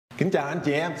Kính chào anh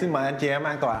chị em, xin mời anh chị em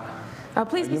an tọa.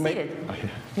 Please be seated. Oh, yeah.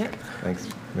 Yeah, Thanks,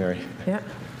 Mary. yeah.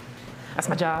 That's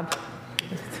my job.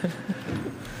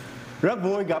 Rất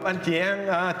vui gặp anh chị em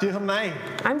trưa hôm nay.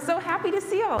 I'm so happy to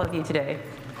see all of you today.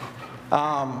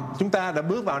 Chúng ta đã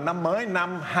bước vào năm mới,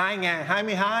 năm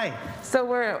 2022. So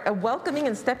we're welcoming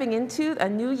and stepping into a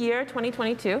new year,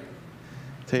 2022.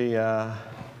 Thì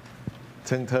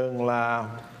thường là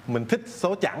mình thích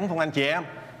số chẵn không anh chị em?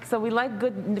 So we like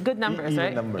good numbers, Even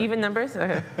right? number. Even numbers.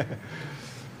 Okay.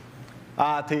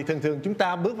 Thì thường chúng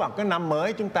ta bước vào cái năm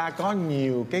mới, chúng ta có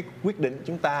nhiều cái quyết định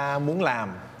chúng ta muốn làm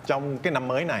trong cái năm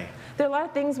mới này. There are a lot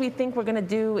of things we think we're going to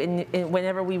do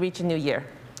whenever we reach a new year.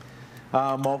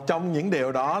 Một trong những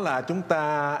điều đó là chúng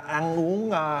ta ăn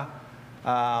uống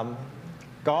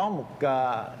có một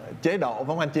chế độ, phải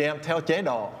không anh chị em? Theo chế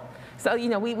độ. So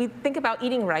we think about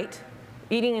eating right,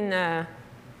 eating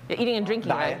and drinking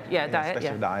Diet. right. Yeah, diet.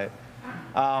 Yeah. Diet.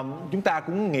 Chúng ta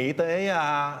cũng nghĩ tới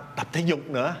tập thể dục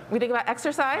nữa. We think about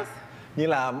exercise. Như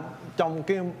là trong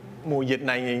cái mùa dịch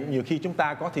này nhiều khi chúng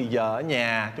ta có thì giờ ở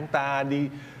nhà, chúng ta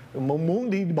muốn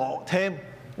đi bộ thêm.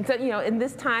 So in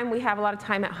this time we have a lot of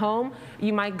time at home.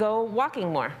 You might go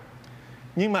walking more.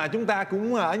 Nhưng mà chúng ta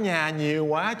cũng ở nhà nhiều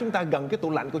quá, chúng ta gần cái tủ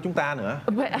lạnh của chúng ta nữa.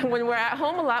 But when we're at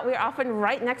home a lot, we're often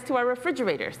right next to our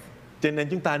refrigerators. Cho nên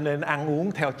chúng ta nên ăn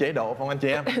uống theo chế độ, không anh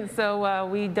chị em? And so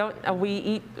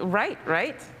we eat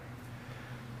right?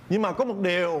 Nhưng mà có một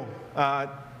điều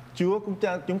Chúa cũng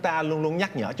chúng ta luôn luôn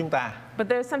nhắc nhở chúng ta. But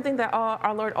there's something that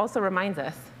our Lord also reminds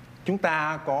us. Chúng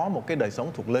ta có một cái đời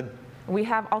sống thuộc linh. We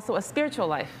have also a spiritual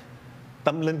life.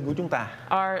 Tâm linh của chúng ta.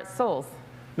 Our souls.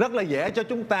 Rất là dễ cho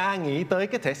chúng ta nghĩ tới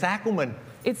cái thể xác của mình.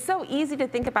 It's so easy to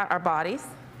think about our bodies.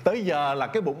 Tới giờ là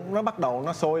cái bụng nó bắt đầu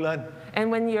nó sôi lên.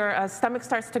 And when your stomach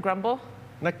starts to grumble,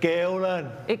 nó kêu lên.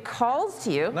 It calls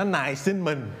to you. Nó nài xin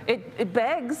mình. It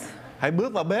begs. Hãy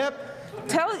bước vào bếp.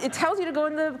 It tells you to go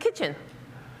in the kitchen.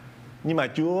 Nhưng mà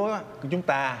Chúa của chúng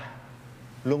ta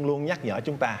luôn luôn nhắc nhở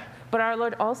chúng ta. But our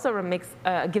Lord also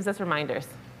gives us reminders.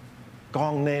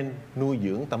 Con nên nuôi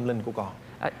dưỡng tâm linh của con.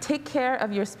 Take care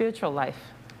of your spiritual life.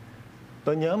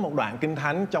 Tôi nhớ một đoạn kinh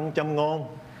thánh trong Châm ngôn.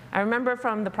 I remember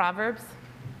from the Proverbs.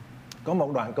 Có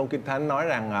một đoạn câu kinh thánh nói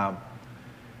rằng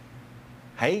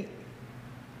hãy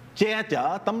che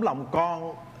chở tấm lòng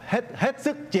con, hết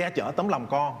sức che chở tấm lòng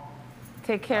con.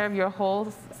 Take care of your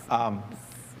whole.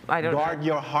 Guard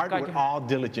your heart with all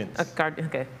diligence.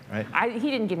 Okay. Right? He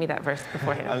didn't give me that verse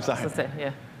beforehand. I'm sorry. So,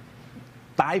 yeah.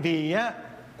 Tại vì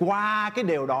qua cái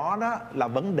điều đó là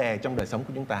vấn đề trong đời sống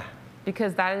của chúng ta.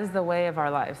 Because that is the way of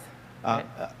our lives. Right?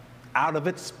 Out of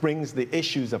it springs the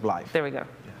issues of life. There we go.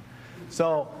 Yeah. So,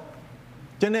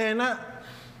 cho nên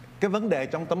cái vấn đề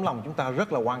trong tấm lòng chúng ta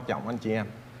rất là quan trọng anh chị em.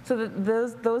 So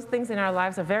those things in our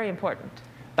lives are very important.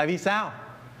 Tại vì sao?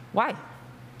 Why?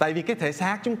 Tại vì cái thể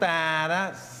xác chúng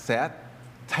ta sẽ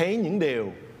thấy những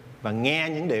điều và nghe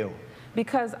những điều.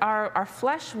 Because our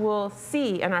flesh will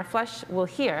see and our flesh will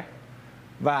hear.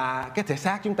 Và cái thể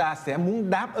xác chúng ta sẽ muốn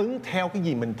đáp ứng theo cái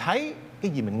gì mình thấy,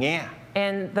 cái gì mình nghe.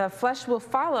 And the flesh will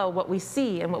follow what we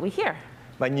see and what we hear.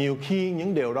 Và nhiều khi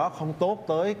những điều đó không tốt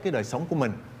tới cái đời sống của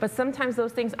mình. But sometimes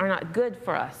those things are not good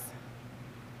for us.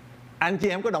 Anh chị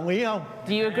em có đồng ý không?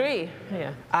 Do you agree?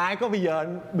 Yeah. Ai có bây giờ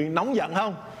bị nóng giận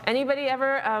không? Anybody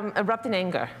ever erupt in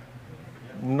anger?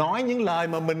 Nói những lời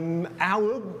mà mình ao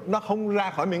ước nó không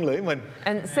ra khỏi miệng lưỡi mình.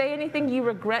 And say anything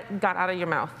you regret got out of your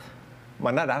mouth.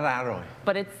 Mà nó đã ra rồi.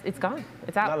 But it's gone.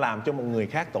 It's out. Nó làm cho một người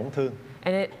khác tổn thương.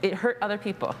 And it hurt other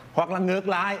people. Hoặc là ngược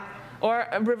lại. Or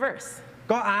reverse.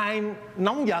 Có ai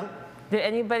nóng giận? Did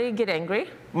anybody get angry?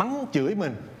 Mắng chửi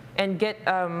mình. And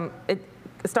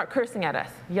start cursing at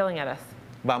us, yelling at us.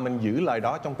 Và mình giữ lời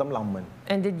đó trong tấm lòng mình.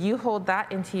 And did you hold that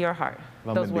into your heart?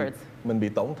 Và those words. Mình bị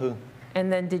tổn thương.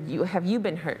 And then have you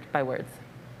been hurt by words?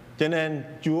 Cho nên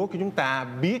Chúa của chúng ta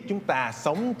biết chúng ta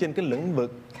sống trên cái lĩnh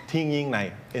vực thiên nhiên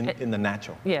này in the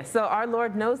natural. Yeah, so our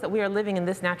Lord knows that we are living in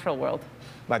this natural world.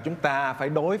 Và chúng ta phải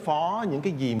đối phó những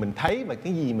cái gì mình thấy và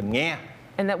cái gì mình nghe.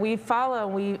 And that we follow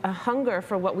and we hunger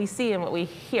for what we see and what we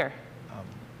hear.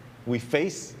 We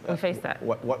face that.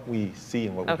 What we see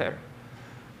and what we hear.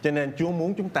 Cho nên Chúa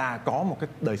muốn chúng ta có một cái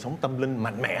đời sống tâm linh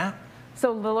mạnh mẽ. So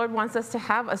the Lord wants us to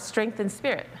have a strengthened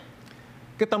spirit.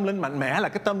 Cái tâm linh mạnh mẽ là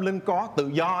cái tâm linh có tự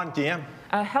do anh chị em.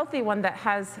 A healthy one that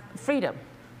has freedom.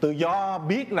 Tự do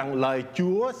biết rằng lời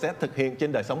Chúa sẽ thực hiện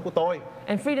trên đời sống của tôi.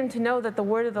 And freedom to know that the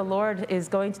word of the Lord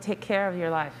is going to take care of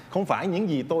your life. Không phải những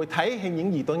gì tôi thấy hay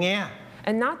những gì tôi nghe.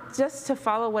 And not just to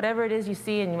follow whatever it is you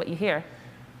see and what you hear.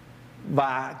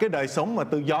 Và cái đời sống mà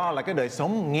tự do là cái đời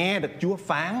sống nghe được Chúa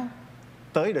phán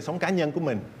tới đời sống cá nhân của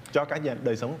mình, cho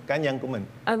đời sống cá nhân của mình.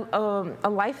 A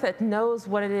life that knows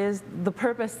what it is, the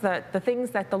purpose, the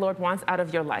things that the Lord wants out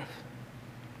of your life.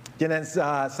 Cho nên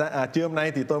trưa hôm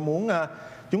nay thì tôi muốn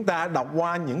chúng ta đọc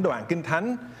qua những đoạn kinh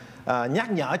thánh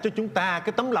nhắc nhở cho chúng ta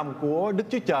cái tấm lòng của Đức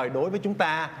Chúa Trời đối với chúng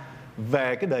ta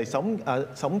về cái đời sống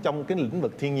sống trong cái lĩnh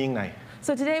vực thiên nhiên này.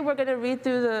 So today we're going to read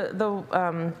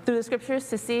through the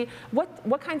scriptures to see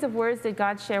what kinds of words did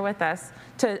God share with us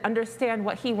to understand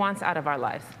what He wants out of our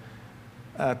lives.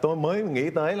 Tôi mới nghĩ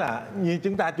tới là như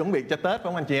chúng ta chuẩn bị cho Tết phải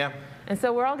không anh chị em? And so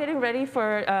we're all getting ready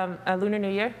for a Lunar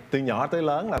New Year. Từ nhỏ tới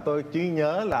lớn là tôi chỉ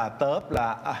nhớ là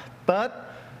Tết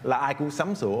là ai cũng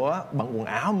sắm sửa bằng quần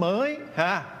áo mới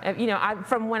ha. You know,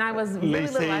 from when I was really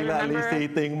little, I remember lì xì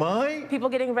tiền mới. people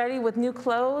getting ready with new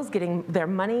clothes, getting their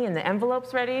money and the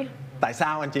envelopes ready. Tại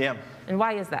sao anh chị em? And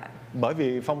why is that? Bởi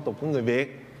vì phong tục của người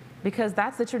Việt. Because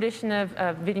that's the tradition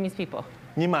of Vietnamese people.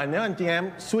 Nhưng mà nếu anh chị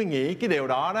em suy nghĩ cái điều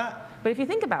đó đó, But if you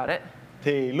think about it,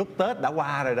 thì lúc Tết đã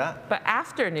qua rồi đó. but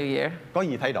after New Year, Có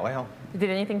gì thay đổi không? did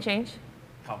anything change?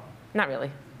 Không. Not really.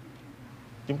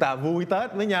 Chúng ta vui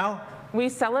Tết với nhau. We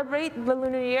celebrate the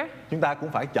Lunar New Year. Chúng ta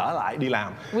cũng phải trở lại đi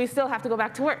làm. We still have to go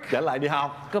back to work, Trở lại đi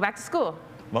học. go back to school.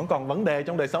 Vẫn còn vấn đề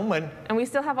trong đời sống mình. And we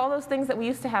still have all those things that we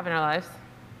used to have in our lives.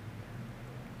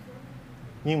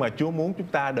 Nhưng mà Chúa muốn chúng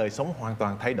ta đời sống hoàn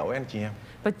toàn thay đổi anh chị em.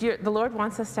 But the Lord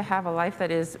wants us to have a life that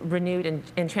is renewed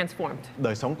and transformed.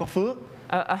 Đời sống có phước.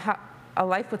 A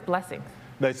life with blessings.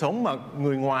 Đời sống mà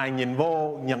người ngoài nhìn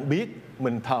vô nhận biết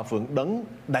mình thờ phượng đấng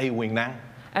đầy quyền năng.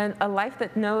 And a life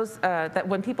that knows that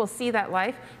when people see that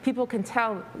life, people can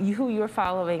tell who you're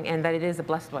following and that it is a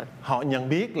blessed one. Họ nhận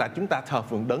biết là chúng ta thờ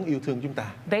phượng đấng yêu thương chúng ta.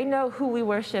 They know who we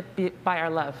worship by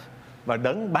our love. Và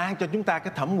đấng ban cho chúng ta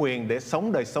cái thẩm quyền để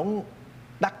sống đời sống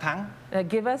đắc thắng.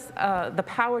 Give us the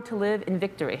power to live in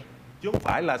victory. Chứ không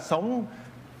phải là sống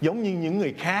giống như những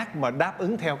người khác mà đáp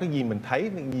ứng theo cái gì mình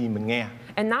thấy, cái gì mình nghe.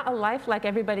 And not a life like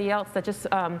everybody else that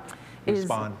just is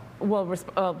Respond.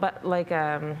 but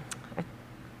like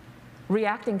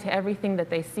reacting to everything that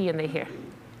they see and they hear.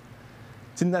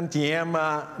 Xin anh chị em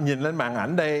nhìn lên màn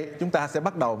ảnh đây, chúng ta sẽ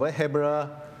bắt đầu với Hebrew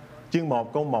chương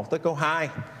 1 câu 1 tới câu 2.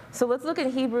 So let's look at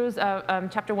Hebrews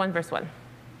chapter 1 verse 1.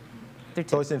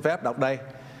 Tôi xin phép đọc đây.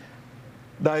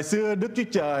 Đời xưa Đức Chúa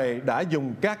Trời đã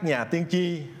dùng các nhà tiên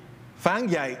tri phán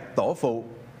dạy tổ phụ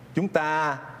chúng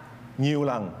ta nhiều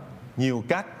lần, nhiều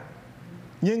cách.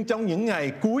 Nhưng trong những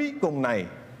ngày cuối cùng này,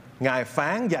 Ngài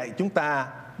phán dạy chúng ta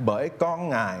bởi con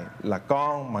Ngài là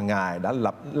con mà Ngài đã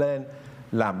lập lên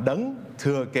làm đấng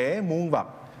thừa kế muôn vật.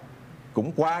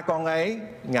 Cũng qua con ấy,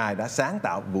 Ngài đã sáng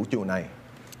tạo vũ trụ này.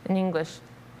 In English,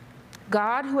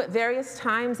 God, who at various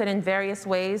times and in various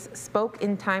ways spoke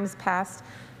in time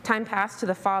past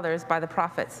to the fathers by the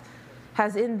prophets,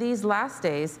 has in these last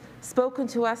days spoken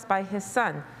to us by His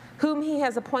Son, whom He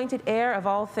has appointed heir of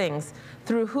all things,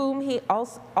 through whom He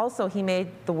also He made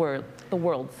the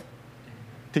worlds.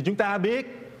 Thì chúng ta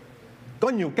biết có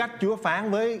nhiều cách Chúa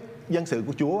phán với dân sự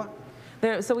của Chúa.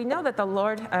 So we know that the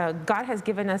Lord, God has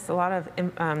given us a lot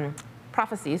of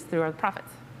prophecies through our prophets.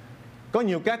 Có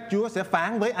nhiều cách Chúa sẽ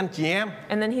phán với anh chị em.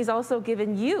 And then He's also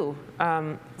given you,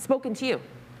 spoken to you.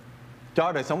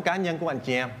 Cho đời sống cá nhân của anh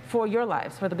chị em. For your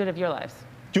lives, for the good of your lives.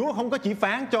 Chúa không có chỉ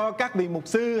phán cho các vị mục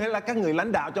sư hay là các người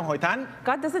lãnh đạo trong hội thánh.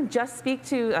 God doesn't just speak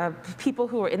to people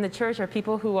who are in the church or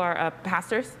people who are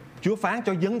pastors. Chúa phán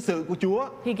cho dân sự của Chúa.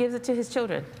 He gives it to His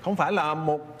children. Không phải là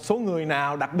một số người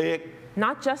nào đặc biệt.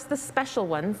 Not just the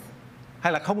special ones.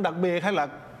 Hay là không đặc biệt hay là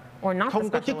không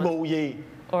có chức vụ gì.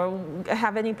 Or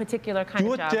have any particular kind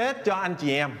Chúa of job. chết cho anh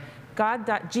chị em.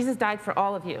 Jesus died for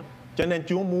all of you. Cho nên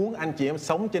Chúa muốn anh chị em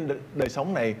sống trên đời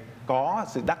sống này có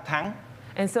sự đắc thắng.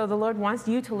 And so the Lord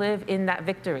wants you to live in that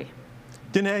victory.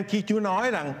 Cho nên khi Chúa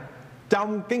nói rằng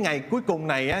trong cái ngày cuối cùng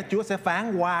này á, Chúa sẽ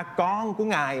phán qua con của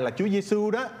Ngài là Chúa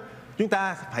Giêsu đó, chúng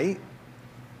ta phải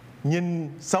nhìn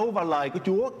sâu vào lời của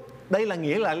Chúa. Đây là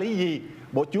nghĩa là lý gì?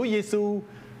 Bộ Chúa Giêsu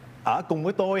ở cùng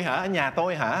với tôi hả? Ở nhà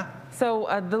tôi hả? So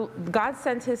God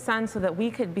sent His Son so that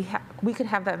we could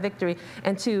have that victory,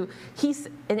 and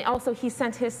also He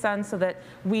sent His Son so that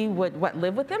we would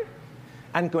live with Him.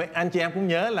 Anh chị em cũng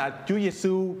nhớ là Chúa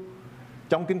Giêsu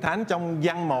trong Kinh Thánh trong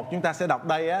Giăng 1 chúng ta sẽ đọc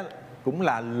đây á, cũng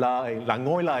là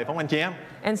ngôi lời phải không anh chị em?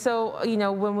 And so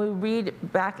when we read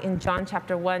back in John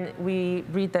chapter 1, we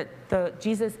read that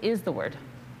Jesus is the Word.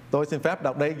 Tôi xin phép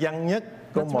đọc đây Giăng nhất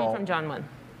câu 1. Let's read from John 1.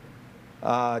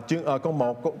 Câu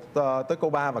 1 tới câu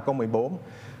 3 và câu 14.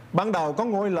 Ban đầu có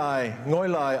ngôi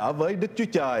lời ở với Đức Chúa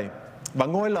Trời, và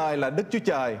ngôi lời là Đức Chúa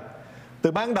Trời.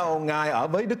 Từ ban đầu Ngài ở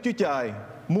với Đức Chúa Trời,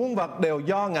 muôn vật đều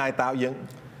do Ngài tạo dựng.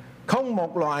 Không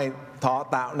một loài thọ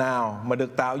tạo nào mà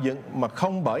được tạo dựng mà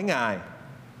không bởi Ngài.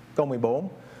 Câu 14.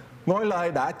 Ngôi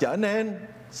lời đã trở nên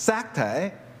xác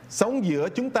thể, sống giữa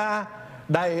chúng ta,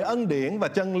 đầy ân điển và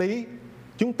chân lý.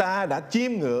 Chúng ta đã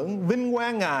chiêm ngưỡng vinh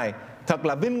quang Ngài, thật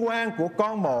là vinh quang của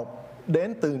con một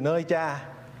đến từ nơi Cha.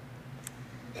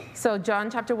 So John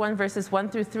chapter 1 verses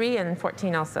 1 through 3 and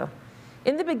 14 also.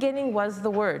 In the beginning was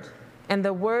the Word, and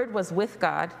the Word was with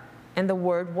God, and the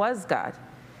Word was God.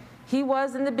 He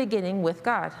was in the beginning with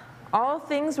God. All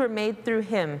things were made through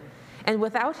him, and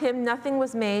without him nothing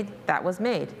was made that was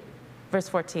made. Verse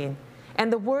 14.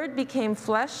 And the Word became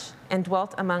flesh and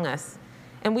dwelt among us.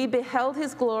 And we beheld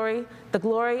his glory, the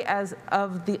glory as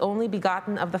of the only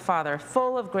begotten of the Father,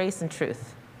 full of grace and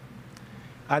truth.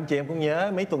 Anh chị em cũng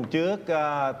nhớ mấy tuần trước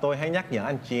tôi hay nhắc nhở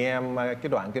anh chị em cái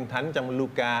đoạn kinh thánh trong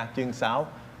Luca chương 6.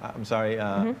 I'm sorry,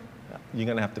 you're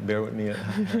gonna have to bear with me.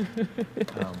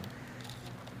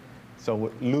 So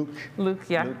Luke,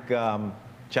 yeah. Luke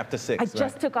chapter 6. I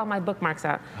just took all my bookmarks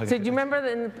out. Okay. So do you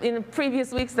remember in the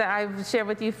previous weeks that I've shared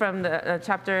with you from the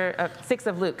chapter 6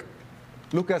 of Luke?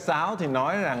 Luca 6 thì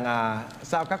nói rằng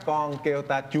sao các con kêu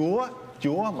ta Chúa,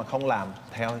 Chúa mà không làm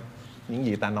theo những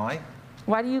gì ta nói.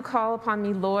 Why do you call upon me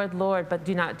Lord, Lord, but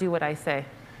do not do what I say?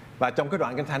 Và trong cái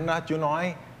đoạn kinh thánh đó Chúa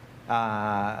nói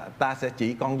ta sẽ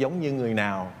chỉ con giống như người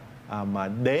nào mà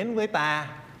đến với ta,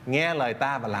 nghe lời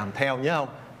ta và làm theo, nhớ không?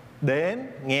 Đến,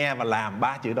 nghe và làm,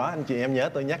 ba chữ đó anh chị em nhớ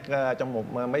tôi nhắc trong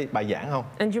một mấy bài giảng không?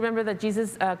 And you remember that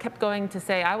Jesus kept going to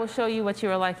say, I will show you what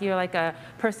you are like. You are like a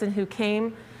person who came,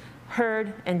 heard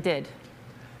and did.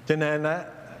 Cho nên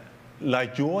lời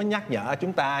Chúa nhắc nhở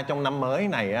chúng ta trong năm mới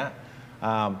này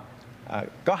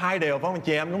có hai điều phải không anh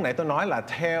chị em? Lúc nãy tôi nói là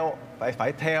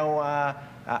phải theo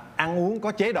ăn uống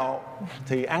có chế độ.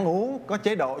 Thì ăn uống có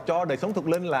chế độ cho đời sống thuộc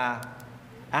linh là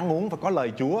ăn uống phải có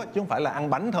lời Chúa, chứ không phải là ăn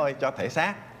bánh thôi cho thể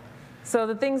xác. So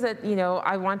the things that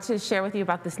I want to share with you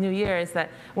about this new year is that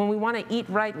when we want to eat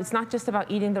right, it's not just about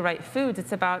eating the right foods,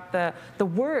 it's about the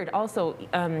word also,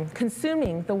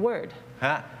 consuming the word.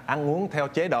 Ăn uống theo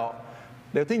chế độ.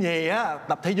 Điều thứ nhì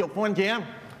tập thể dục không anh chị em?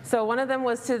 So one of them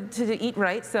was to eat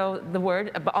right, so the word,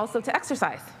 but also to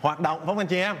exercise. Hoạt động không anh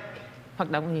chị em?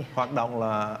 Hoạt động gì? Hoạt động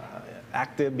là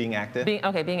being active.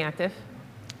 Being active.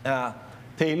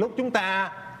 Thì lúc chúng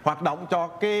ta hoạt động cho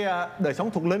cái đời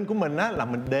sống thuộc linh của mình là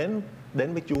mình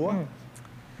đến với Chúa,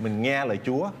 mình nghe lời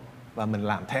Chúa và mình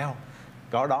làm theo.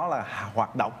 Đó là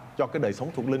hoạt động cho cái đời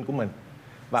sống thuộc linh của mình.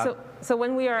 Và so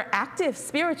when we are active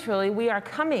spiritually, we are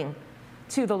coming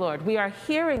to the Lord. We are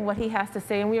hearing what He has to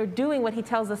say and we are doing what He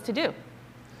tells us to do.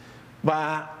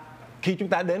 Và khi chúng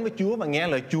ta đến với Chúa và nghe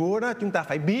lời Chúa đó, chúng ta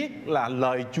phải biết là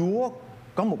lời Chúa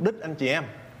có mục đích anh chị em.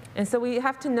 And so we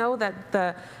have to know that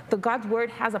the God's word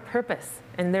has a purpose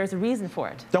and there's a reason for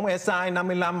it. Trong Ê-sai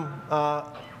 55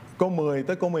 câu 10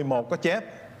 tới câu 11 có chép.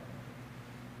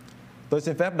 Tôi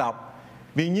xin phép đọc.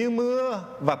 Vì như mưa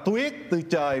và tuyết từ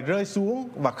trời rơi xuống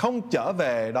và không trở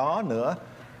về đó nữa,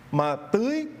 mà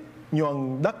tưới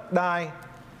nhuần đất đai,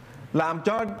 làm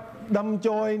cho đâm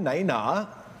chồi nảy nở,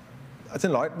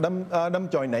 đâm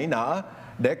chồi nảy nở,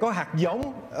 để có hạt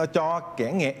giống cho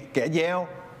kẻ gieo,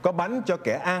 có bánh cho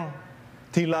kẻ ăn,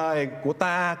 thì lời của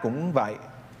ta cũng vậy.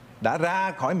 Đã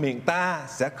ra khỏi miệng ta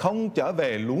sẽ không trở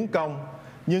về luống công,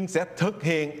 nhưng sẽ thực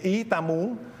hiện ý ta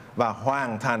muốn và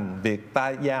hoàn thành việc ta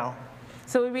giao.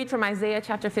 So we read from Isaiah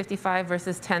chapter 55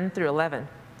 verses 10 through 11.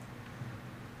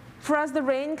 For as the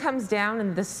rain comes down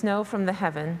and the snow from the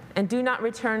heaven, and do not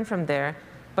return from there,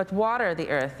 but water the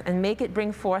earth and make it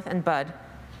bring forth and bud,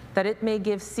 that it may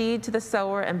give seed to the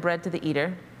sower and bread to the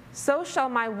eater, so shall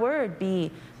my word be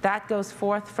that goes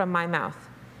forth from my mouth.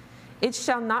 It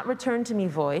shall not return to me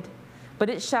void, but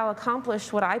it shall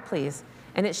accomplish what I please,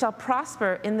 and it shall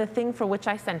prosper in the thing for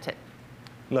which I sent it.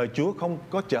 Lời Chúa không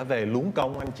có trở về luống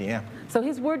công anh chị em. So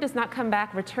his word does not come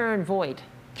back return void.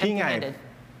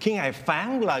 Khi Ngài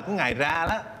phán lời của Ngài ra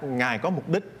đó, Ngài có mục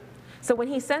đích. So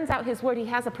when he sends out his word,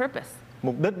 he has a purpose.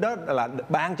 Mục đích đó là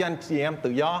ban cho anh chị em tự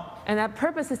do. And that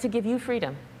purpose is to give you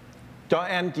freedom. Cho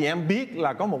anh chị em biết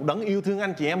là có một đấng yêu thương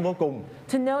anh chị em vô cùng.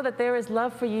 To know that there is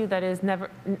love for you that is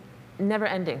never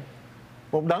ending.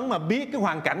 Một đấng mà biết cái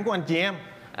hoàn cảnh của anh chị em.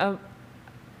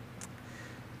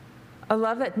 A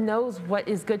love that knows what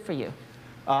is good for you.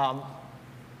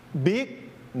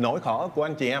 Biết nỗi khổ của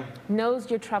anh chị em. Knows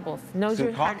your troubles. Knows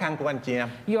sự khó khăn của anh chị em.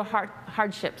 Your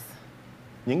hardships.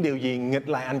 Những điều gì nghịch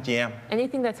lại anh chị em.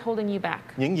 Anything that's holding you back.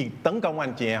 Những gì tấn công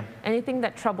anh chị em. Anything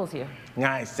that troubles you.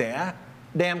 Ngài sẽ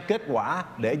đem kết quả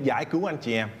để giải cứu anh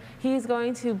chị em. He is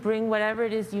going to bring whatever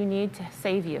it is you need to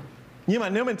save you. Nhưng mà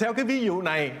nếu mình theo cái ví dụ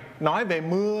này nói về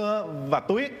mưa và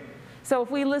tuyết. So if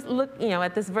we look,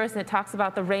 at this verse and it talks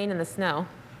about the rain and the snow.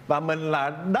 Và mình là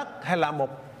đất hay là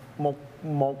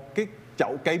một cái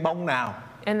chậu cây bông nào.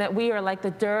 And that we are like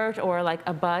the dirt or like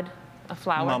a bud, a mà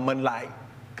flower. mình lại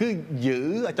cứ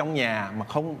giữ ở trong nhà mà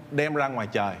không đem ra ngoài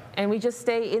trời And we just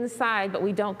stay inside, but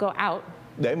we don't go out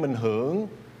để mình hưởng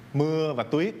mưa và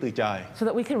tuyết từ trời, so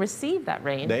that we can receive that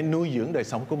rain để nuôi dưỡng đời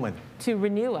sống của mình, to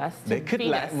renew us, to để khích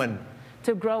feed lệ us, mình,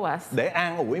 to grow us, để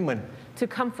an ủi mình, to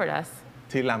comfort us.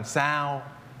 thì làm sao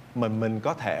mình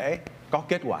có thể có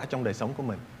kết quả trong đời sống của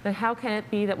mình? Then how can it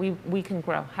be that we can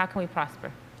grow? How can we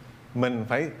prosper? Mình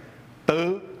phải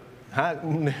tự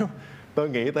nếu tôi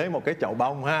nghĩ tới một cái chậu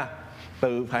bông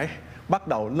tự phải bắt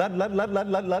đầu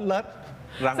lết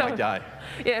ra ngoài trời.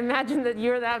 Yeah, imagine that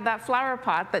you're that flower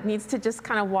pot that needs to just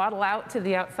kind of waddle out to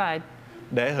the outside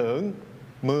Để hưởng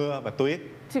mưa và tuyết.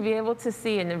 to be able to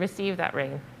see and receive that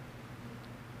rain.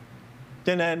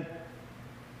 Cho nên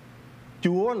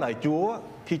lời Chúa,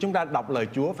 khi chúng ta đọc lời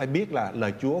Chúa phải biết là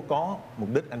lời Chúa có mục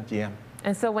đích anh chị em.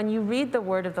 And so when you read the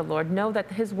word of the Lord, know that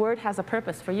His word has a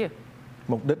purpose for you.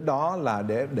 Mục đích đó là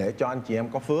để cho anh chị em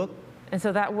có phước, And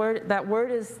so that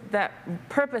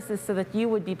purpose is so that you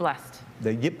would be blessed,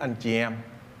 để giúp anh chị em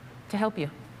to help you,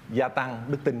 gia tăng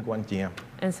đức tin của anh chị em.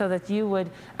 and so that you would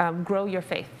grow your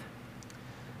faith.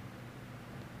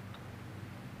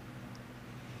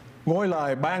 Ngôi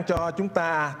lời ban cho chúng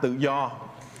ta tự do.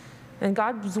 And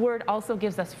God's word also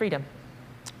gives us freedom.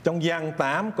 Trong Giăng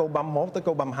 8 câu 31 tới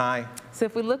câu 32, So if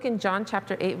we look in John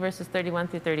chapter 8 verses 31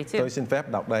 through 32, tôi xin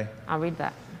phép đọc đây. I'll read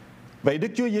that. Vậy Đức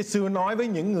Chúa Giêsu nói với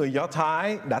những người Do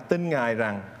Thái đã tin Ngài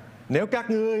rằng: nếu các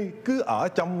ngươi cứ ở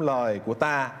trong lời của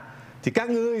ta thì các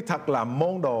ngươi thật là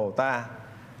môn đồ ta.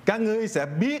 Các ngươi sẽ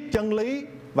biết chân lý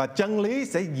và chân lý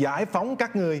sẽ giải phóng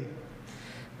các ngươi.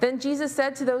 Then Jesus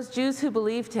said to those Jews who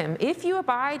believed him, "If you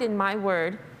abide in my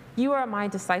word, you are my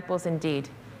disciples indeed,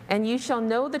 and you shall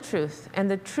know the truth,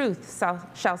 and the truth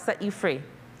shall set you free."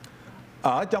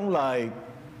 Ở trong lời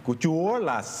của Chúa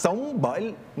là sống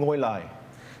bởi ngôi lời.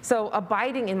 So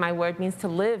abiding in my word means to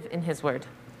live in his word.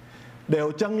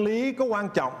 Điều chân lý có quan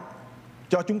trọng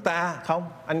cho chúng ta không?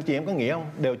 Anh chị em có nghĩ không?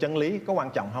 Điều chân lý có quan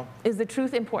trọng không? Is the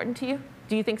truth important to you?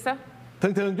 Do you think so?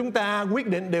 Thường chúng ta quyết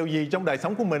định điều gì trong đời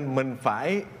sống của mình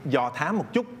phải dò thám một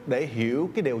chút để hiểu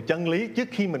cái điều chân lý trước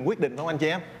khi mình quyết định, không anh chị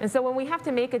em? And so when we have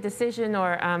to make a decision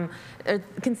or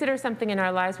consider something in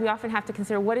our lives, we often have to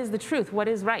consider what is the truth, what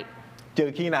is right.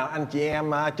 Trừ khi nào anh chị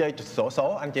em chơi xổ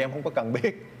số, anh chị em không có cần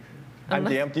biết. Anh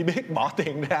chị em chỉ biết bỏ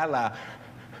tiền ra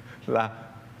là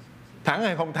thắng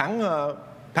hay không thắng,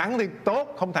 thắng thì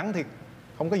tốt, không thắng thì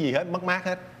không có gì hết, mất mát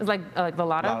hết. It's like the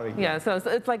lotto. Lottery, Yeah, so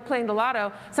it's like playing the lotto.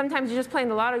 Sometimes you're just playing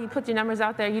the lotto, you put your numbers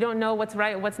out there, you don't know what's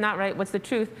right, what's not right, what's the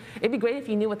truth. It'd be great if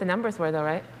you knew what the numbers were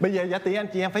though, right? Bây giờ giả tỷ anh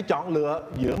chị em phải chọn lựa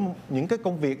giữa những cái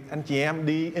công việc anh chị em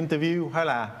đi interview, hay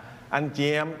là anh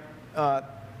chị em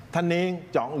thanh niên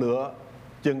chọn lựa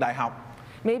trường đại học.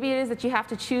 Maybe it is that you have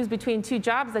to choose between two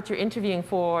jobs that you're interviewing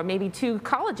for, or maybe two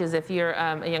colleges if you're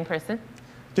a young person.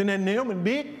 Cho nên nếu mình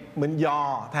biết, mình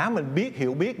dò thám, mình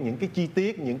hiểu biết những cái chi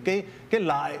tiết, những cái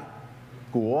lợi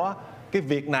của cái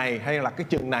việc này hay là cái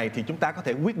trường này thì chúng ta có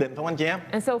thể quyết định, không anh chị em?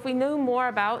 And so if we knew more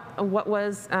about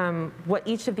what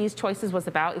each of these choices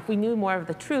was about, if we knew more of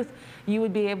the truth, you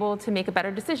would be able to make a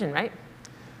better decision, right?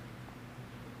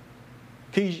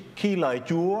 Khi lời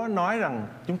Chúa nói rằng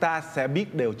chúng ta sẽ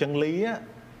biết điều chân lý á,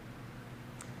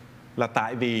 là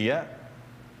tại vì á,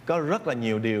 có rất là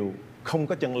nhiều điều không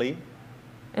có chân lý.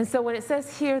 And so when it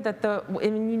says here that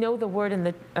when you know the word and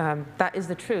that is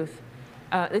the truth,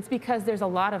 it's because there's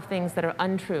a lot of things that are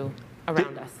untrue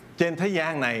around us. Trên thế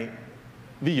gian này,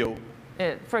 ví dụ,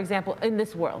 For example, in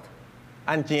this world,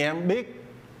 anh chị em biết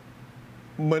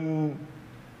mình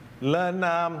lên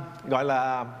gọi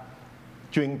là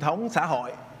truyền thống xã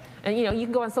hội, and you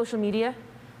can go on social media.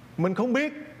 Mình không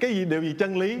biết điều gì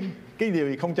chân lý, cái điều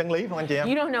gì không chân lý, không anh chị em?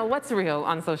 You don't know what's real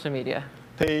on social media.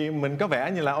 Thì mình có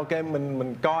vẻ như là ok,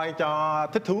 mình coi cho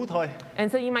thích thú thôi.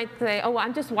 And so you might say, oh,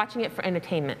 well, I'm just watching it for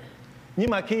entertainment.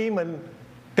 Nhưng mà khi mình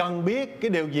cần biết cái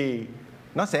điều gì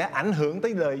nó sẽ ảnh hưởng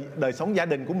tới đời sống gia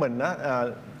đình của mình đó,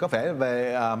 có vẻ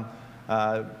về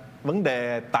vấn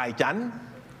đề tài chánh,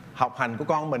 học hành của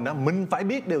con mình đó, mình phải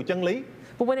biết điều chân lý.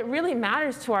 But when it really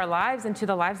matters to our lives and to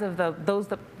the lives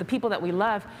of the people that we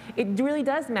love, it really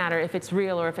does matter if it's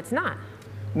real or if it's not.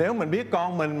 Nếu mình biết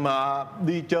con mình mà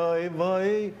đi chơi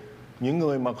với những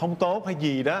người mà không tốt hay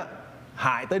gì đó,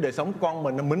 hại tới đời sống của con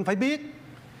mình phải biết.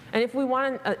 And if we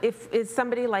want, if it's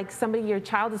somebody your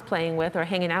child is playing with or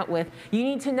hanging out with, you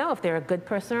need to know if they're a good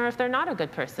person or if they're not a good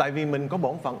person. Tại vì mình có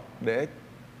bổn phận để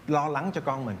lo lắng cho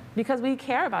con mình. Because we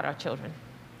care about our children.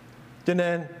 Cho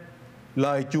nên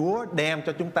lời Chúa đem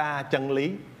cho chúng ta chân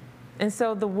lý. And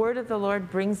so the word of the Lord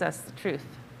brings us the truth.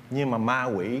 Nhưng mà ma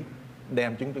quỷ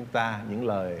đem chúng ta những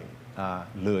lời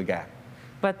lừa gạt.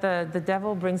 But the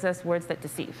devil brings us words that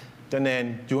deceive. Cho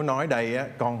nên Chúa nói đây á,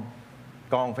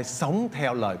 con phải sống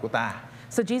theo lời của ta.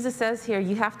 So Jesus says here,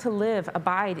 you have to live,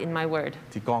 abide in my word.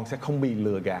 Thì con sẽ không bị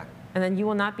lừa gạt. And then you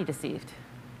will not be deceived.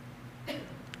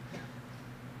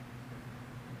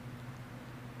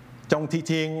 Trong Thi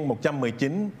Thiên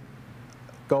 119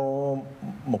 câu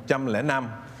 105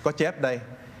 có chép đây: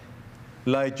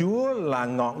 lời Chúa là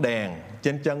ngọn đèn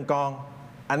trên chân con,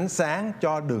 ánh sáng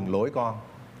cho đường lối con.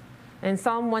 In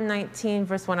Psalm 119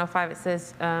 verse 105 it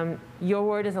says, your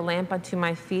word is a lamp unto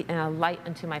my feet and a light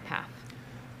unto my path.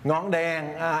 Ngọn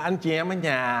đèn, anh chị em ở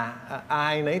nhà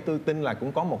ai nấy tôi tin là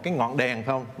cũng có một cái ngọn đèn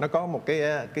không? Nó có một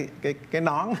cái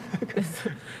nón.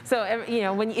 So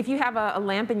if you have a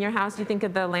lamp in your house, you think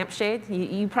of the lampshade.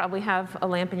 You probably have a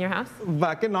lamp in your house.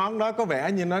 Và cái nón đó có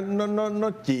vẻ như nó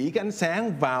chỉ cái ánh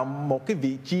sáng vào một cái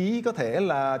vị trí có thể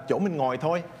là chỗ mình ngồi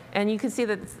thôi. And you can see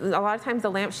that a lot of times the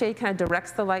lampshade kind of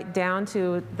directs the light down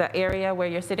to the area where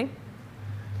you're sitting.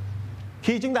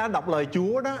 Khi chúng ta đọc lời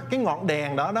Chúa đó, cái ngọn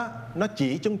đèn đó nó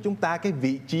chỉ cho chúng ta cái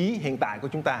vị trí hiện tại của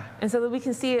chúng ta. And so that we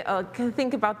can see, can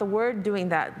think about the word doing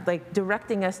that, like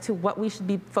directing us to what we should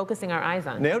be focusing our eyes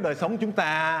on. Nếu đời sống chúng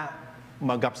ta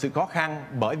mà gặp sự khó khăn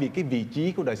bởi vì cái vị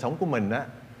trí của đời sống của mình á,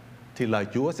 thì lời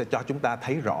Chúa sẽ cho chúng ta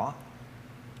thấy rõ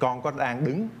con có đang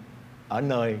đứng ở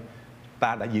nơi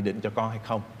ta đã dự định cho con hay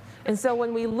không. And so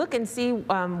when we look and see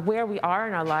where we are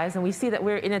in our lives, and we see that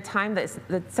we're in a time that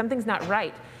something's not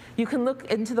right, you can look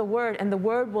into the Word, and the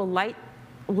Word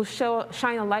will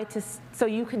shine a light so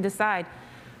you can decide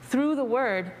through the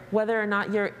Word whether or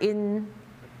not you're in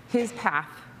His path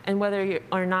and whether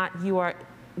or not you are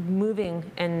moving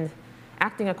and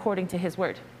acting according to His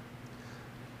Word.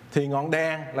 Thì ngọn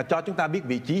đèn là cho chúng ta biết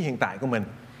vị trí hiện tại của mình.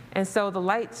 And so the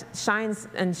light shines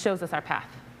and shows us our path.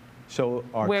 So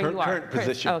our current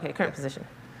position. Okay, current position.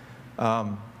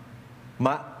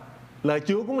 Mà lời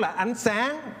Chúa cũng là ánh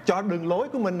sáng cho đường lối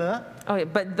của mình nữa. Okay,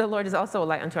 but the Lord is also a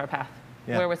light unto our path,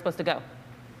 where we're supposed to go.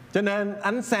 Cho nên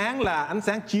ánh sáng là ánh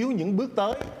sáng chiếu những bước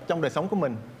tới trong đời sống của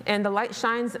mình. And the light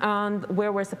shines on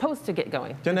where we're supposed to get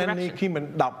going. Cho nên khi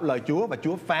mình đọc lời Chúa và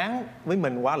Chúa phán với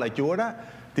mình qua lời Chúa đó,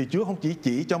 thì Chúa không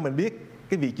chỉ cho mình biết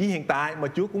cái vị trí hiện tại, mà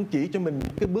Chúa cũng chỉ cho mình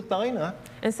cái bước tới nữa.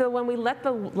 And so when we let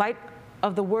the light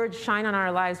of the word shine on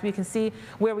our lives, we can see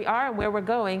where we are and where we're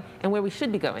going and where we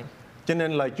should be going. Cho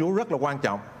nên lời Chúa rất là quan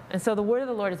trọng. And so the word of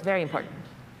the Lord is very important.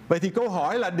 Vậy thì câu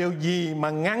hỏi là điều gì mà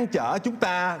ngăn trở chúng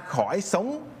ta khỏi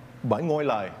sống bởi ngôi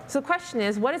lời? So the question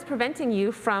is, what is preventing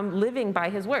you from living by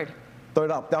His word? Tôi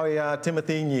đọc tôi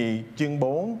Timothy nhì chương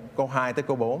 4 câu 2 tới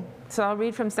câu 4. So I'll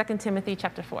read from 2 Timothy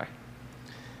chapter 4.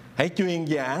 Hãy truyền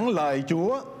giảng lời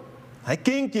Chúa, hãy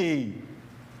kiên trì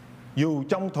dù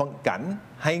trong thuận cảnh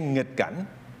hay nghịch cảnh.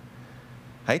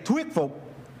 Hãy thuyết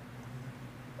phục,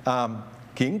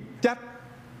 khiển trách,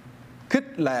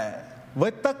 khích lệ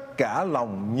với tất cả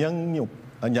lòng nhẫn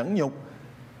nhục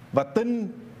và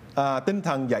tinh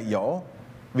thần dạy dỗ,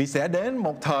 vì sẽ đến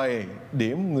một thời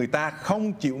điểm người ta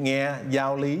không chịu nghe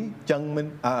giáo lý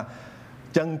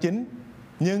chân chính,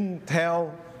 nhưng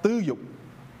theo tư dục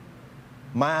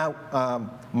mà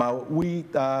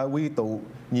quy tụ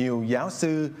nhiều giáo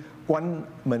sư quanh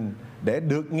mình để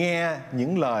được nghe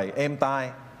những lời êm tai.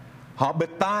 Họ bịt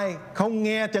tai không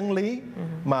nghe chân lý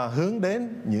mà hướng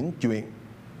đến những chuyện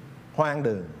hoang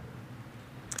đường.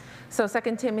 So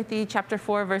 2 Timothy chapter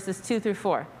 4 verses 2 through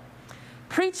 4.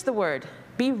 Preach the word.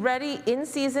 Be ready in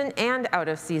season and out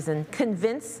of season.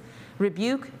 Convince,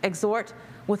 rebuke, exhort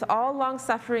with all long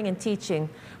suffering and teaching.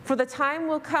 For the time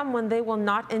will come when they will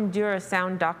not endure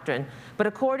sound doctrine, but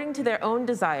according to their own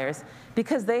desires,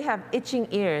 because they have itching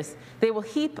ears, they will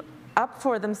heap up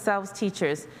for themselves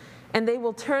teachers, and they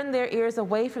will turn their ears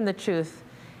away from the truth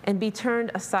and be turned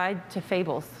aside to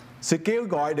fables. Sự kêu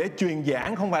gọi để truyền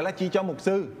giảng không phải là chỉ cho mục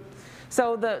sư.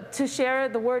 So to share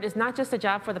the word is not just a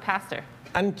job for the pastor.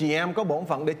 Anh chị em có bổn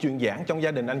phận để truyền giảng trong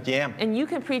gia đình anh chị em. And you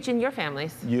can preach in your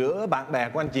families. Giữa bạn bè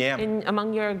của anh chị em.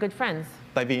 Among your good friends.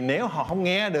 Tại vì nếu họ không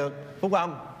nghe được phúc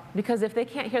âm, because if they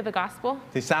can't hear the gospel,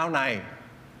 thì sau này,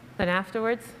 then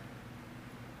afterwards,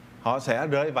 họ sẽ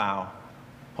rơi vào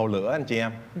hồ lửa anh chị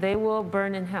em. They will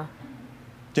burn in hell.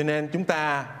 Cho nên chúng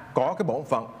ta có cái bổn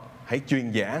phận hãy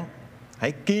truyền giảng,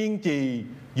 hãy kiên trì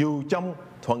dù trong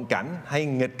thuận cảnh hay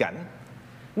nghịch cảnh.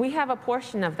 We have a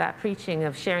portion of that preaching,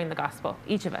 of sharing the gospel,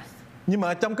 each of us. Nhưng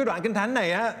mà trong cái đoạn Kinh Thánh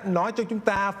này á, nói cho chúng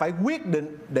ta phải quyết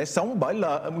định để sống bởi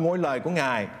ngôi lời của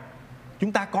Ngài.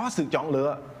 Chúng ta có sự chọn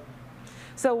lựa.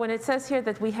 So when it says here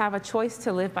that we have a choice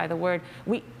to live by the word,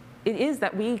 it is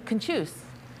that we can choose.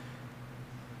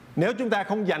 Nếu chúng ta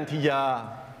không dành thì giờ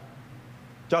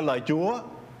cho lời Chúa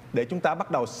để chúng ta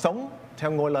bắt đầu sống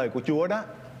theo ngôi lời của Chúa đó,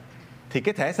 thì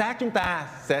cái thể xác chúng ta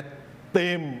sẽ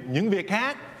tìm những việc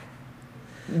khác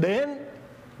đến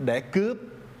để cướp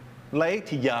lấy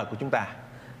thì giờ của chúng ta.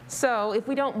 So if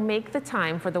we don't make the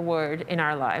time for the word in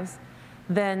our lives,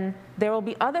 then there will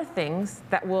be other things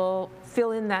that will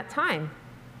fill in that time.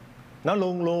 Nó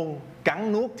luôn luôn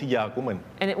cắn nuốt thì giờ của mình.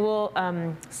 And it will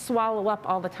swallow up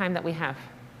all the time that we have.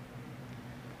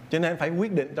 Cho nên phải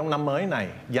quyết định trong năm mới này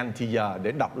dành thì giờ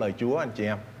để đọc lời Chúa anh chị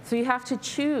em. So you have to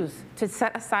choose to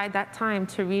set aside that time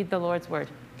to read the Lord's word.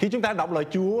 Khi chúng ta đọc lời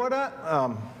Chúa đó,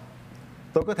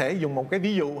 tôi có thể dùng một cái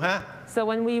ví dụ ha. So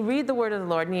when we read the word of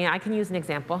the Lord, I can use an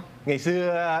example. Ngày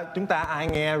xưa chúng ta ai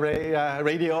nghe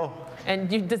radio?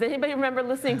 And does anybody remember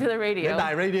listening to the radio? Cái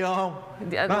đài radio không?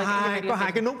 Có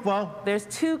hai cái nút phải không? There's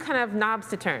two kind of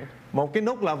knobs to turn. Một cái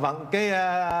nút là vận cái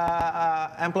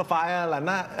amplifier là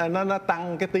nó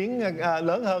tăng cái tiếng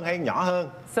lớn hơn hay nhỏ hơn.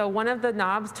 So one of the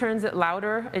knobs turns it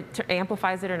louder, it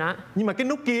amplifies it or not. Nhưng mà cái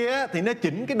nút kia thì nó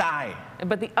chỉnh cái đài.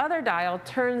 But the other dial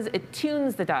it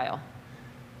tunes the dial.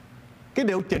 Cái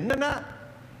điều chỉnh đó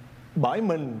bởi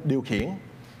mình điều khiển.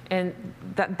 And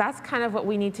that's kind of what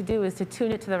we need to do is to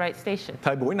tune it to the right station.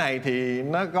 Thời buổi này thì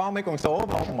nó có mấy con số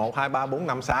 1, 2, 3, 4,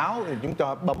 5, 6 thì chúng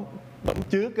cho bấm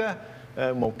trước á,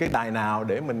 một cái đài nào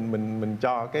để mình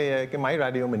cho cái máy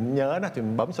radio mình nhớ đó thì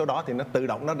mình bấm số đó thì nó tự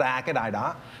động nó ra cái đài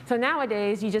đó. So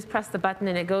nowadays you just press the button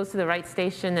and it goes to the right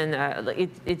station and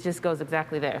it just goes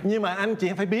exactly there. Nhưng mà anh chị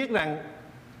phải biết rằng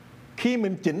khi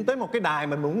mình chỉnh tới một cái đài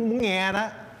mình muốn nghe đó,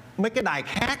 mấy cái đài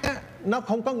khác á, nó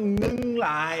không có ngưng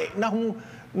lại,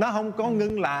 nó không có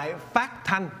ngưng lại phát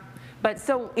thanh. But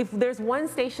so if there's one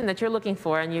station that you're looking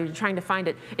for and you're trying to find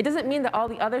it, it doesn't mean that all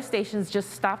the other stations just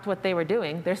stopped what they were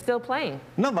doing. They're still playing.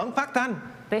 Nó vẫn phát thanh.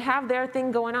 They have their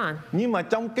thing going on. Nhưng mà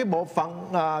trong cái bộ phận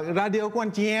radio của anh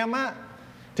chị em á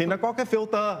thì nó có cái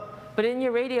filter. But in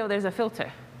your radio there's a filter.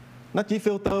 Nó chỉ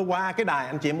filter qua cái đài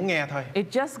anh chị em muốn nghe thôi. It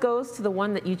just goes to the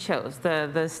one that you chose,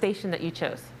 the station that you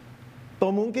chose.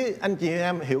 Tôi muốn anh chị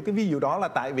em hiểu cái ví dụ đó là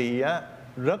tại vì á,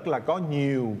 rất là có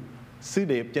nhiều sứ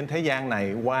điệp trên thế gian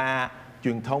này qua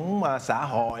truyền thống xã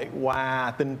hội,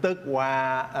 qua tin tức,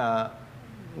 qua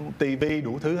TV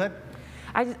đủ thứ hết.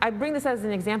 I bring this as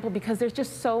an example because there's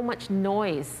just so much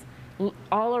noise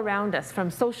all around us, from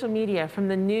social media, from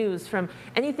the news, from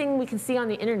anything we can see on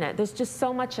the internet. There's just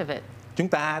so much of it. Chúng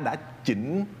ta đã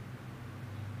chỉnh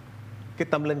cái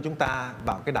tâm linh chúng ta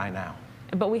vào cái đài nào?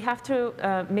 But we have to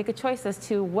make a choice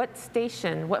as to what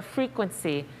station, what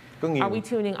frequency are we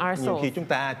tuning our nhiều souls. khi chúng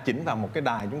ta chỉnh vào một cái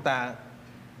đài chúng ta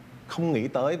không nghĩ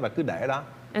tới và cứ để đó.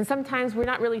 And sometimes we're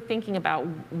not really thinking about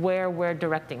where we're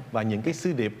directing. Và những cái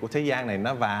sứ điệp của thế gian này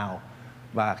nó vào,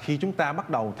 và khi chúng ta bắt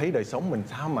đầu thấy đời sống mình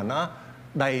sao mà nó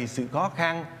đầy sự khó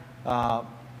khăn,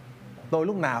 tôi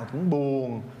lúc nào cũng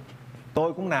buồn,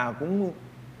 tôi cũng nào cũng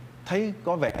thấy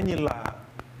có vẻ như là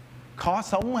khó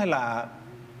sống hay là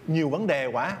nhiều vấn đề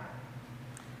quá.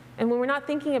 And when we're not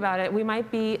thinking about it, we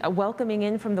might be welcoming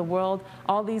in from the world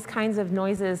all these kinds of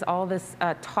noises, all this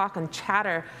talk and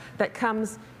chatter that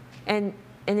comes, and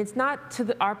it's not to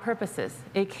our purposes.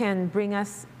 It can bring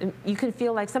us, you can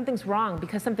feel like something's wrong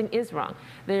because something is wrong.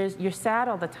 You're sad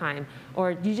all the time,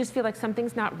 or you just feel like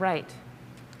something's not right.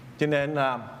 Cho nên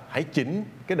hãy chỉnh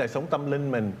cái đời sống tâm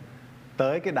linh mình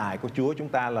tới cái đài của Chúa, chúng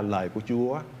ta là lời của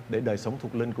Chúa, để đời sống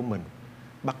thuộc linh của mình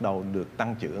bắt đầu được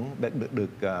tăng trưởng, để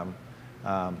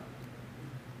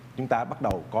chúng ta bắt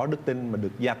đầu có đức tin mà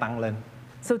được gia tăng lên.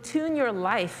 So tune your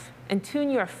life and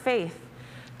tune your faith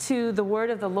to the word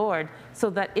of the Lord so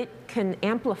that it can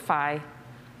amplify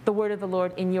the word of the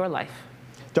Lord in your life.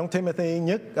 Trong Timothy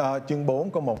nhất chương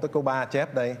 4 câu 1 tới câu 3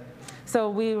 chép đây. So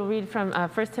we will read from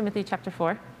 1 Timothy chapter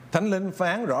 4. Thánh Linh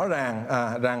phán rõ ràng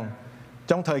rằng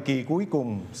trong thời kỳ cuối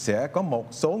cùng sẽ có một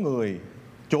số người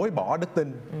chối bỏ đức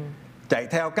tin, chạy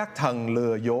theo các thần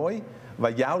lừa dối và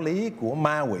giáo lý của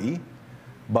ma quỷ,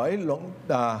 bởi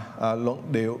luận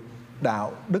điệu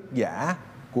đạo đức giả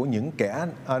của những kẻ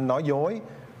nói dối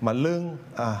mà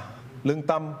lương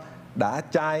tâm đã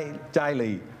chai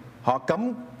lì. Họ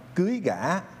cấm cưới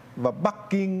gả và bắt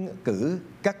kiêng cữ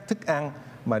các thức ăn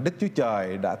mà Đức Chúa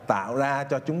Trời đã tạo ra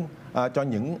cho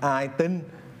những ai tin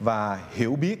và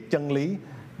hiểu biết chân lý,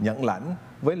 nhận lãnh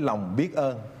với lòng biết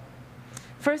ơn.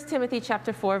 1 Timothy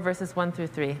chapter 4 verses 1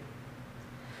 through 3.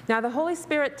 Now the Holy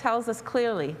Spirit tells us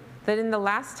clearly that in the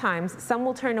last times some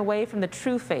will turn away from the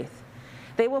true faith.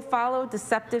 They will follow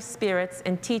deceptive spirits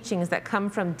and teachings that come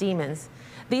from demons.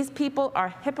 These people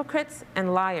are hypocrites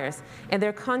and liars, and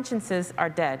their consciences are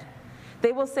dead.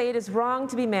 They will say it is wrong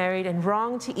to be married and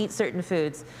wrong to eat certain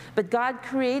foods, but God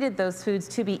created those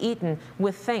foods to be eaten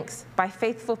with thanks by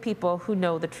faithful people who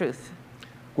know the truth.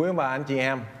 Quý ông bà anh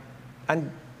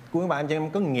chị em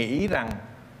có nghĩ rằng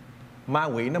ma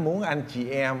quỷ nó muốn anh chị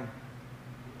em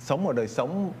sống một đời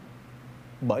sống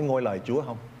bởi ngôi lời Chúa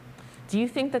không? Do you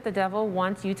think that the devil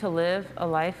wants you to live a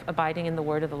life abiding in the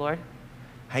word of the Lord?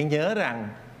 Hãy nhớ rằng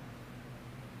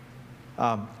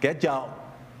kẻ trộm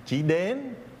chỉ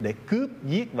đến để cướp,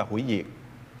 giết và hủy diệt.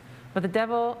 But the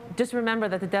devil, just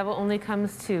remember that the devil only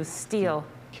comes to steal,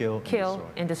 kill,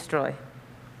 and destroy.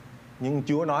 Nhưng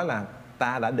Chúa nói là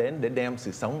ta đã đến để đem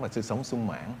sự sống và sự sống sung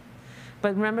mãn.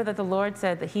 But remember that the Lord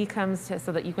said that He comes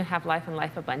so that you can have life and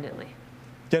life abundantly.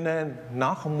 Cho nên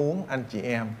nó không muốn anh chị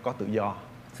em có tự do.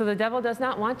 So the devil does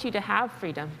not want you to have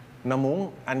freedom. Nó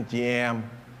muốn anh chị em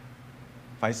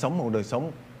phải sống một đời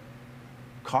sống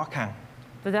khó khăn.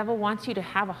 The devil wants you to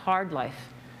have a hard life.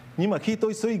 Nhưng mà khi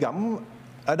tôi suy gẫm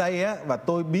ở đây á, và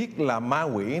tôi biết là ma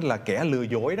quỷ là kẻ lừa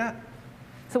dối đó.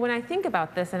 So when I think about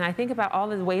this and I think about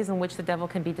all the ways in which the devil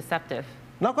can be deceptive.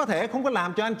 Nó có thể không có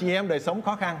làm cho anh chị em đời sống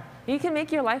khó khăn. He can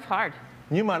make your life hard.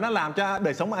 Nhưng mà nó làm cho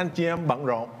đời sống anh chị em bận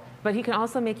rộn. But he can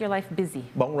also make your life busy.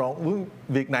 Bận rộn với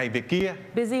việc này việc kia.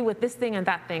 Busy with this thing and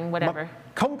that thing, whatever. Mà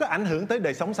không có ảnh hưởng tới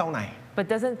đời sống sau này. But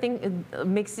doesn't think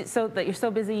makes it so that you're so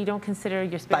busy you don't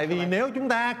consider your spiritual Tại vì life. nếu chúng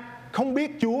ta không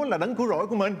biết Chúa là đấng cứu rỗi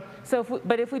của mình,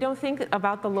 But if we don't think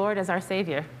about the Lord as our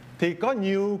Savior, thì có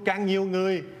càng nhiều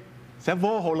người sẽ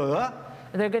vô hồ lửa.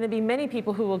 there are going to be many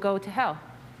people who will go to hell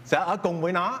Sẽ ở cùng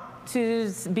với nó to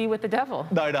be with the devil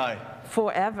đời đời.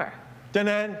 forever. Cho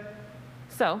nên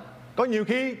So có nhiều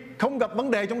khi không gặp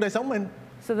vấn đề trong đời sống mình,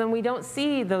 then we don't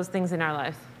see those things in our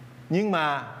lives. nhưng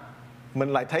mà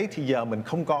mình lại thấy thì giờ mình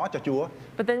không có cho Chúa.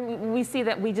 But then we see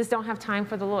that we just don't have time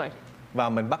for the Lord. Và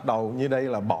mình bắt đầu như đây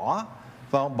là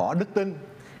bỏ đức tin.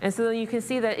 And so you can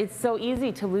see that it's so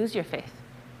easy to lose your faith.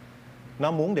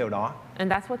 Nó muốn điều đó.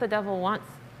 And that's what the devil wants.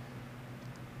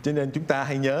 Cho nên chúng ta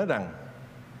hãy nhớ rằng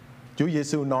Chúa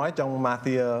Giêsu nói trong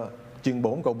Matthew chương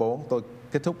 4 câu 4, tôi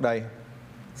kết thúc đây.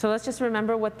 So let's just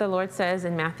remember what the Lord says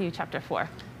in Matthew chapter 4.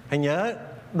 Hãy nhớ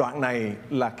đoạn này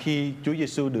là khi Chúa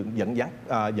Giêsu được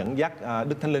dẫn dắt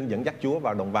Đức Thánh Linh dẫn dắt Chúa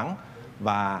vào đồng vắng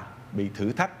và bị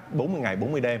thử thách 40 ngày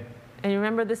 40 đêm. And you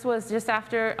remember this was just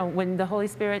after when the Holy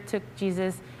Spirit took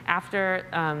Jesus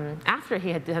after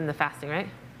he had done the fasting, right?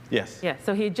 Yes. Yeah.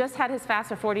 So he had just had his fast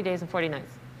for 40 days and 40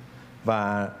 nights.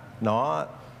 Và nó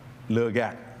lừa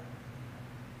gạt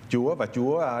Chúa và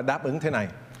Chúa đáp ứng thế này.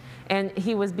 And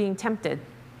he was being tempted.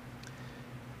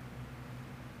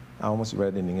 I almost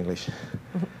read in English.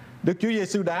 Đức Chúa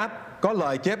Giêsu đáp, có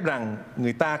lời chép rằng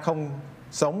người ta không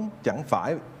sống chẳng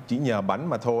phải chỉ nhờ bánh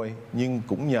mà thôi, nhưng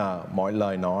cũng nhờ mọi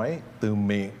lời nói từ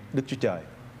miệng Đức Chúa Trời.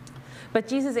 But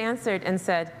Jesus answered and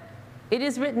said, "It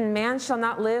is written, man shall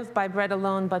not live by bread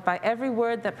alone, but by every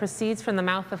word that proceeds from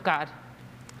the mouth of God."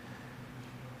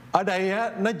 Ở đây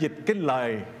á, nó dịch cái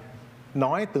lời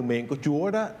nói từ miệng của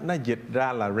Chúa đó, nó dịch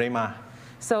ra là rhema.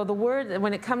 So the word,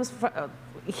 when it comes from,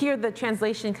 here the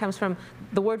translation comes from,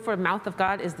 the word for mouth of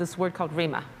God is this word called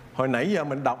rhema. Hồi nãy giờ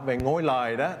mình đọc về ngôi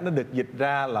lời đó, nó được dịch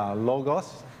ra là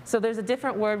logos. So there's a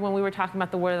different word when we were talking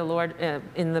about the word of the Lord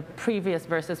in the previous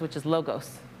verses, which is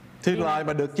logos. Thì lời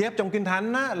mà được chép trong Kinh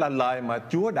Thánh á, là lời mà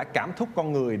Chúa đã cảm thúc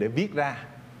con người để viết ra.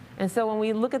 And so when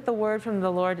we look at the word from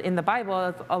the Lord in the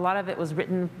Bible, a lot of it was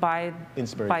written by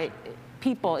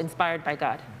people inspired by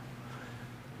God.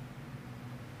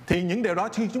 Thì những điều đó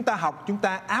khi chúng ta học, chúng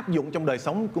ta áp dụng trong đời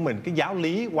sống của mình, cái giáo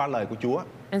lý qua lời của Chúa.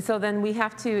 And so then we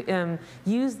have to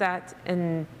use that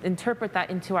and interpret that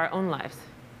into our own lives.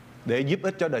 Để giúp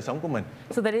ích cho đời sống của mình.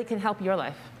 So that it can help your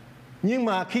life. Nhưng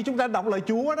mà khi chúng ta đọc lời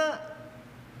Chúa đó,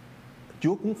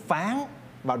 Chúa cũng phán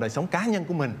vào đời sống cá nhân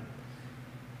của mình.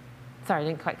 Sorry,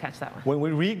 I didn't quite catch that one. When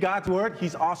we read God's word,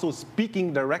 He's also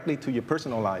speaking directly to your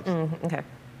personal lives. Okay.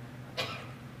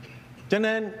 Cho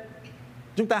nên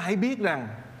chúng ta hãy biết rằng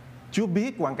Chúa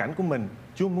biết hoàn cảnh của mình,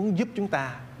 Chúa muốn giúp chúng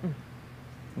ta.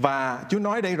 Và Chúa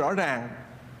nói đây rõ ràng,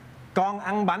 con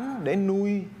ăn bánh để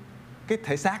nuôi cái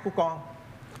thể xác của con.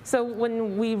 So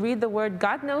when we read the word,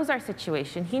 God knows our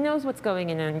situation. He knows what's going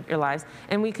in your lives.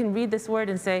 And we can read this word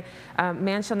and say,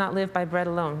 man shall not live by bread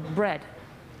alone. Bread.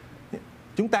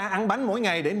 Chúng ta ăn bánh mỗi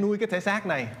ngày để nuôi cái thể xác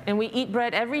này. And we eat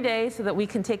bread every day so that we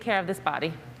can take care of this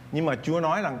body. Nhưng mà Chúa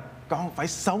nói rằng con phải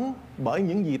sống bởi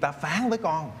những gì ta phán với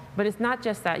con. But it's not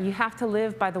just that. You have to live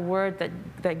by the word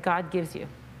that God gives you.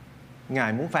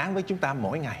 Ngài muốn phán với chúng ta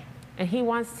mỗi ngày. And He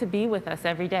wants to be with us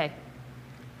every day.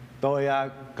 Tôi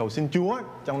cầu xin Chúa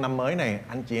trong năm mới này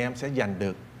anh chị em sẽ dành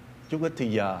được chút ít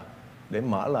thời giờ để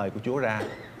mở lời của Chúa ra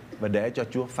và để cho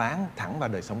Chúa phán thẳng vào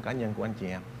đời sống cá nhân của anh chị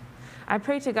em. I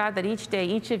pray to God that each day,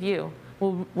 each of you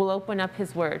will open up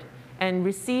His word and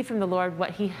receive from the Lord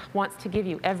what He wants to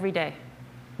give you every day.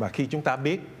 Và khi chúng ta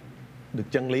biết được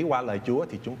chân lý qua lời Chúa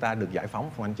thì chúng ta được giải phóng,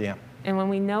 không anh chị em? And when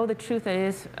we know the truth that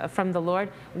is from the Lord,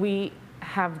 we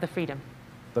have the freedom.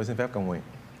 Tôi xin phép cầu nguyện.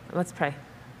 Let's pray.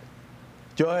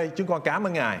 Chúa ơi, chúng con cảm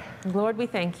ơn Ngài. Lord, we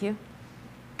thank you.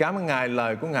 Cảm ơn Ngài,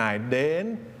 lời của Ngài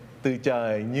đến từ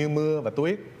trời như mưa và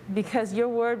tuyết. Because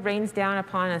your word rains down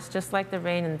upon us just like the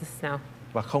rain and the snow.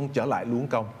 Và không trở lại luống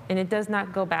công. And it does not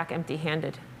go back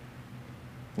empty-handed.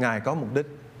 Ngài có mục đích.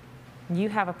 You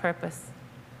have a purpose.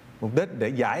 Mục đích để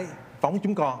giải phóng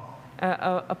chúng con.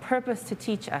 A purpose to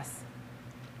teach us.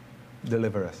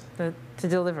 Deliver us. To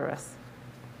deliver us.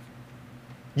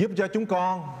 Giúp cho chúng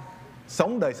con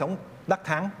sống đời sống đắc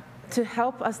thắng. To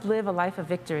help us live a life of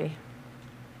victory.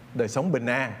 Đời sống bình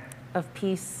an. Of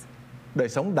peace. Đời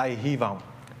sống đầy hy vọng.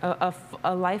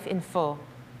 A life in full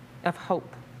of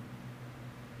hope.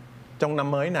 Trong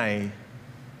năm mới này,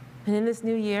 and in this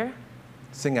new year,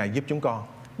 xin Ngài giúp chúng con.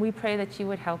 We pray that you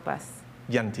would help us.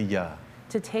 Dành thời giờ.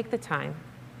 To take the time.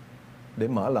 Để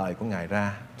mở lời của Ngài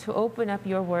ra. To open up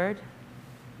your word.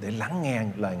 Để lắng nghe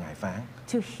lời Ngài phán.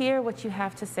 To hear what you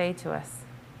have to say to us.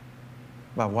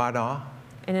 Và qua đó,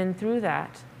 and then through that,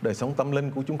 đời sống tâm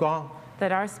linh của chúng con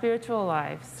that our spiritual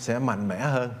lives sẽ mạnh mẽ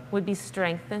hơn. Would be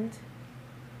strengthened.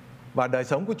 Và đời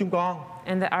sống của chúng con,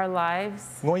 and that our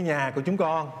lives, ngôi nhà của chúng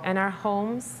con, and our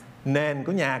homes, nền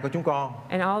của nhà của chúng con,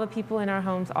 and all the people in our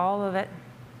homes, all of it,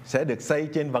 sẽ được xây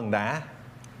trên vầng đá.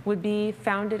 Would be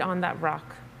founded on that rock.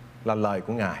 Là lời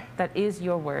của Ngài. That is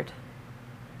your word.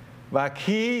 Và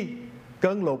khi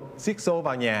cơn lụt xiết xô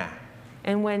vào nhà,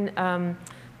 and when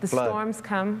the storms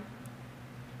come,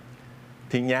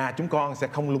 thì nhà chúng con sẽ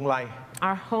không lung lay.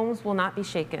 Our homes will not be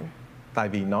shaken. Tại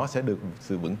vì nó sẽ được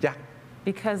sự vững chắc.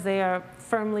 Because they are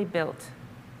firmly built.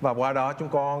 Và qua đó chúng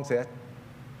con sẽ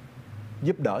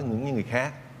giúp đỡ những người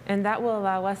khác. And that will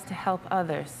allow us to help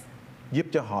others. Giúp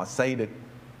cho họ xây được.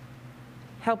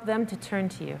 Help them to turn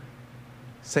to you.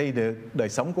 Xây được đời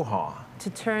sống của họ.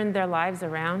 To turn their lives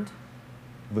around.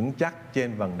 Vững chắc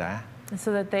trên vầng đá.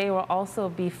 So that they will also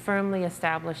be firmly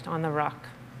established on the rock.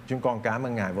 Chúng con cảm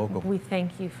ơn Ngài vô cùng. We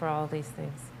thank you for all these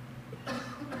things.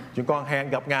 Chúng con hẹn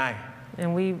gặp Ngài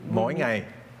mỗi ngày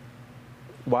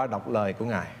qua đọc lời của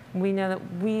Ngài. We know that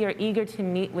we are eager to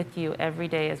meet with you every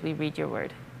day as we read your word.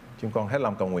 Chúng con hết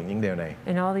lòng cầu nguyện những điều này.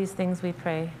 And all these things we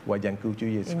pray. Qua danh cứu Chúa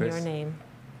Giêsu Christ. In your name.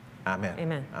 Amen.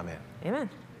 Amen. Amen. Amen.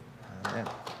 Amen.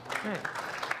 All right.